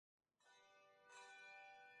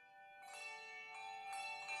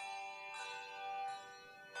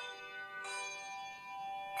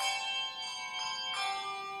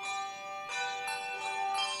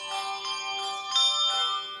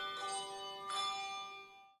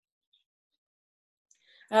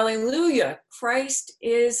Hallelujah. Christ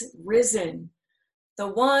is risen. The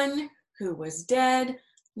one who was dead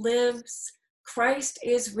lives. Christ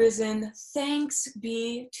is risen. Thanks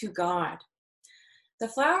be to God. The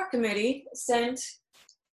Flower Committee sent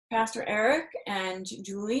Pastor Eric and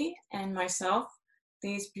Julie and myself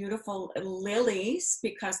these beautiful lilies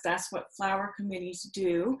because that's what flower committees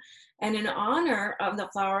do. And in honor of the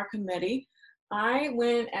Flower Committee, I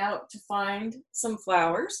went out to find some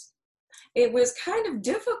flowers. It was kind of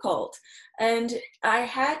difficult, and I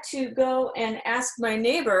had to go and ask my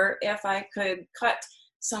neighbor if I could cut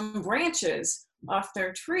some branches off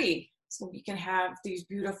their tree so we can have these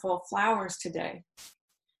beautiful flowers today.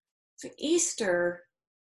 So Easter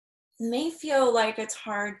may feel like it's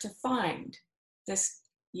hard to find this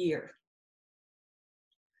year.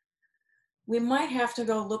 We might have to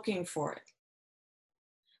go looking for it.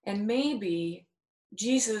 And maybe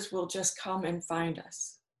Jesus will just come and find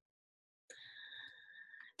us.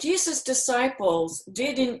 Jesus' disciples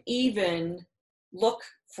didn't even look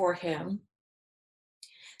for him.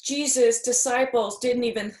 Jesus' disciples didn't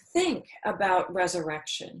even think about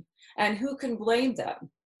resurrection. And who can blame them?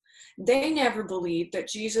 They never believed that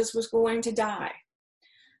Jesus was going to die.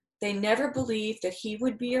 They never believed that he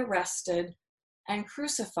would be arrested and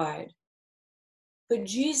crucified. But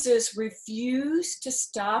Jesus refused to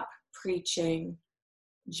stop preaching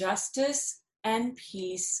justice and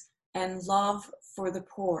peace and love for the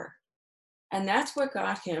poor. And that's what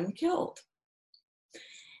got him killed.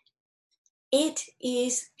 It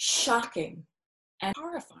is shocking and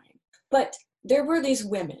horrifying. But there were these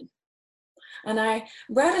women. And I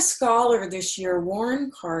read a scholar this year,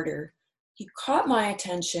 Warren Carter. He caught my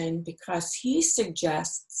attention because he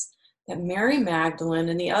suggests that Mary Magdalene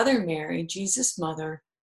and the other Mary, Jesus' mother,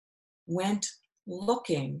 went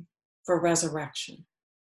looking for resurrection.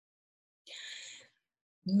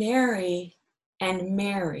 Mary and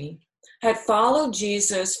Mary had followed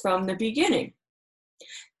Jesus from the beginning.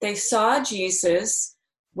 They saw Jesus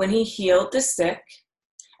when he healed the sick,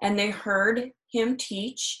 and they heard him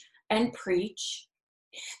teach and preach.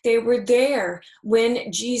 They were there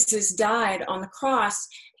when Jesus died on the cross,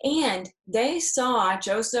 and they saw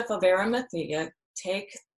Joseph of Arimathea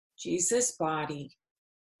take Jesus' body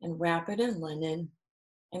and wrap it in linen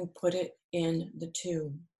and put it in the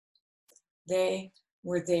tomb. They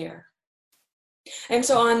were there. And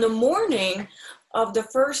so on the morning of the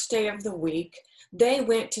first day of the week, they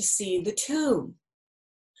went to see the tomb.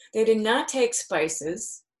 They did not take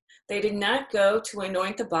spices. They did not go to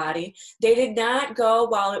anoint the body. They did not go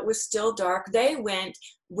while it was still dark. They went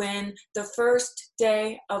when the first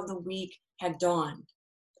day of the week had dawned.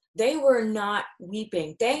 They were not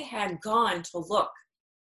weeping. They had gone to look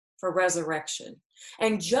for resurrection.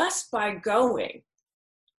 And just by going,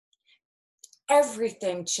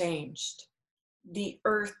 everything changed. The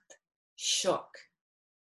earth shook.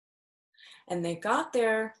 And they got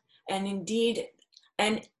there, and indeed,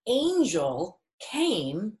 an angel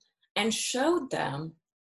came and showed them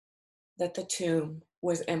that the tomb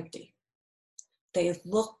was empty. They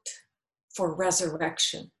looked for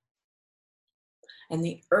resurrection. And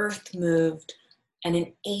the earth moved, and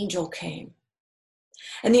an angel came.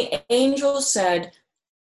 And the angel said,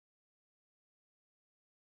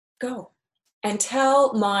 "Go and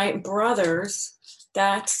tell my brothers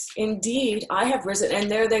that indeed I have risen, and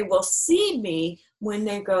there they will see me when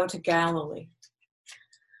they go to Galilee."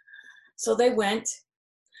 So they went,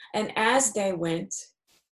 and as they went,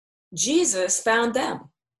 Jesus found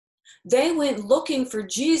them. They went looking for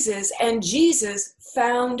Jesus, and Jesus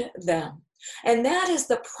found them. And that is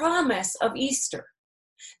the promise of Easter.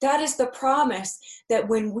 That is the promise that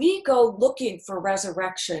when we go looking for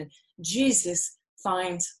resurrection, Jesus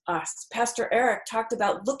finds us. Pastor Eric talked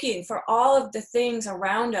about looking for all of the things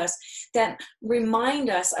around us that remind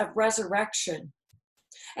us of resurrection.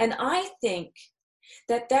 And I think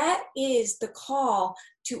that that is the call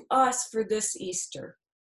to us for this Easter.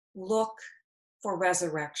 Look for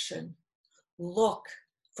resurrection. Look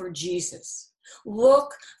for Jesus.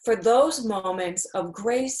 Look for those moments of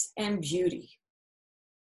grace and beauty.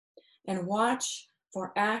 And watch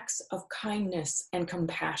for acts of kindness and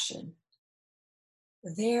compassion.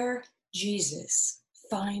 There, Jesus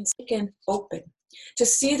finds it open to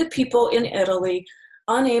see the people in Italy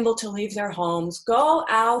unable to leave their homes, go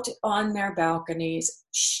out on their balconies,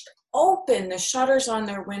 open the shutters on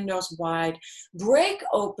their windows wide, break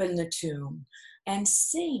open the tomb, and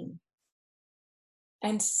sing.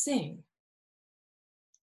 And sing.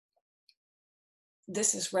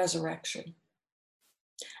 This is resurrection.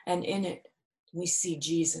 And in it, we see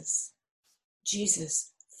Jesus.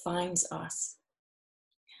 Jesus finds us.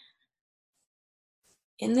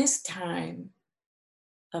 In this time,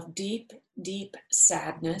 of deep, deep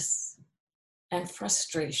sadness and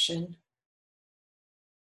frustration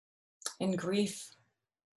and grief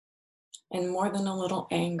and more than a little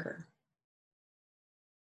anger.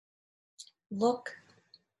 Look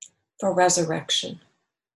for resurrection.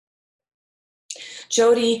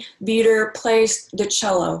 Jody Beater plays the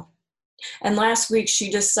cello, and last week she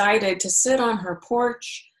decided to sit on her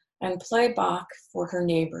porch and play Bach for her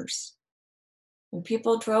neighbors. And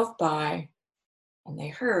people drove by and they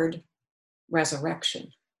heard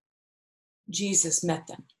resurrection. Jesus met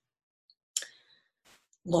them.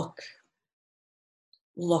 Look,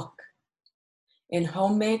 look, in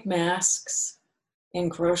homemade masks, in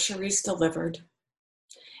groceries delivered,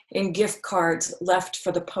 in gift cards left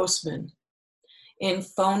for the postman, in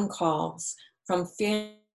phone calls from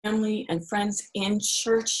family and friends, in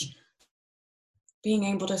church, being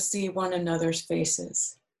able to see one another's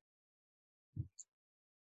faces.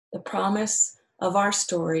 The promise of our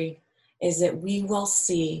story is that we will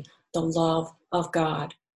see the love of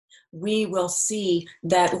God. We will see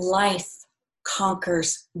that life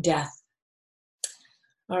conquers death.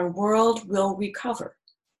 Our world will recover.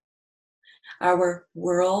 Our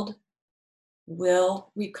world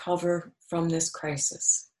will recover from this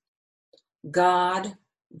crisis. God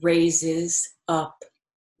raises up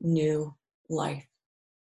new life.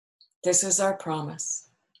 This is our promise.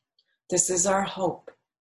 This is our hope.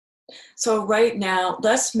 So right now,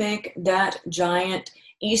 let's make that giant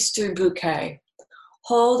Easter bouquet.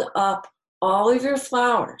 Hold up all of your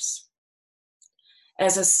flowers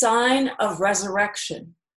as a sign of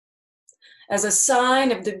resurrection, as a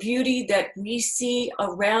sign of the beauty that we see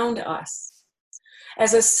around us,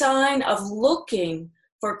 as a sign of looking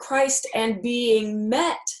for Christ and being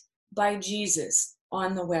met by Jesus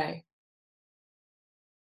on the way.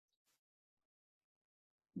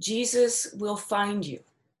 Jesus will find you.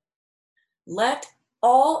 Let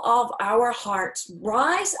all of our hearts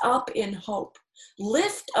rise up in hope.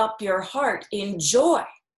 Lift up your heart in joy.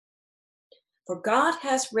 For God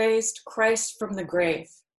has raised Christ from the grave.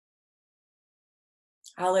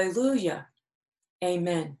 Hallelujah.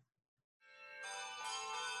 Amen.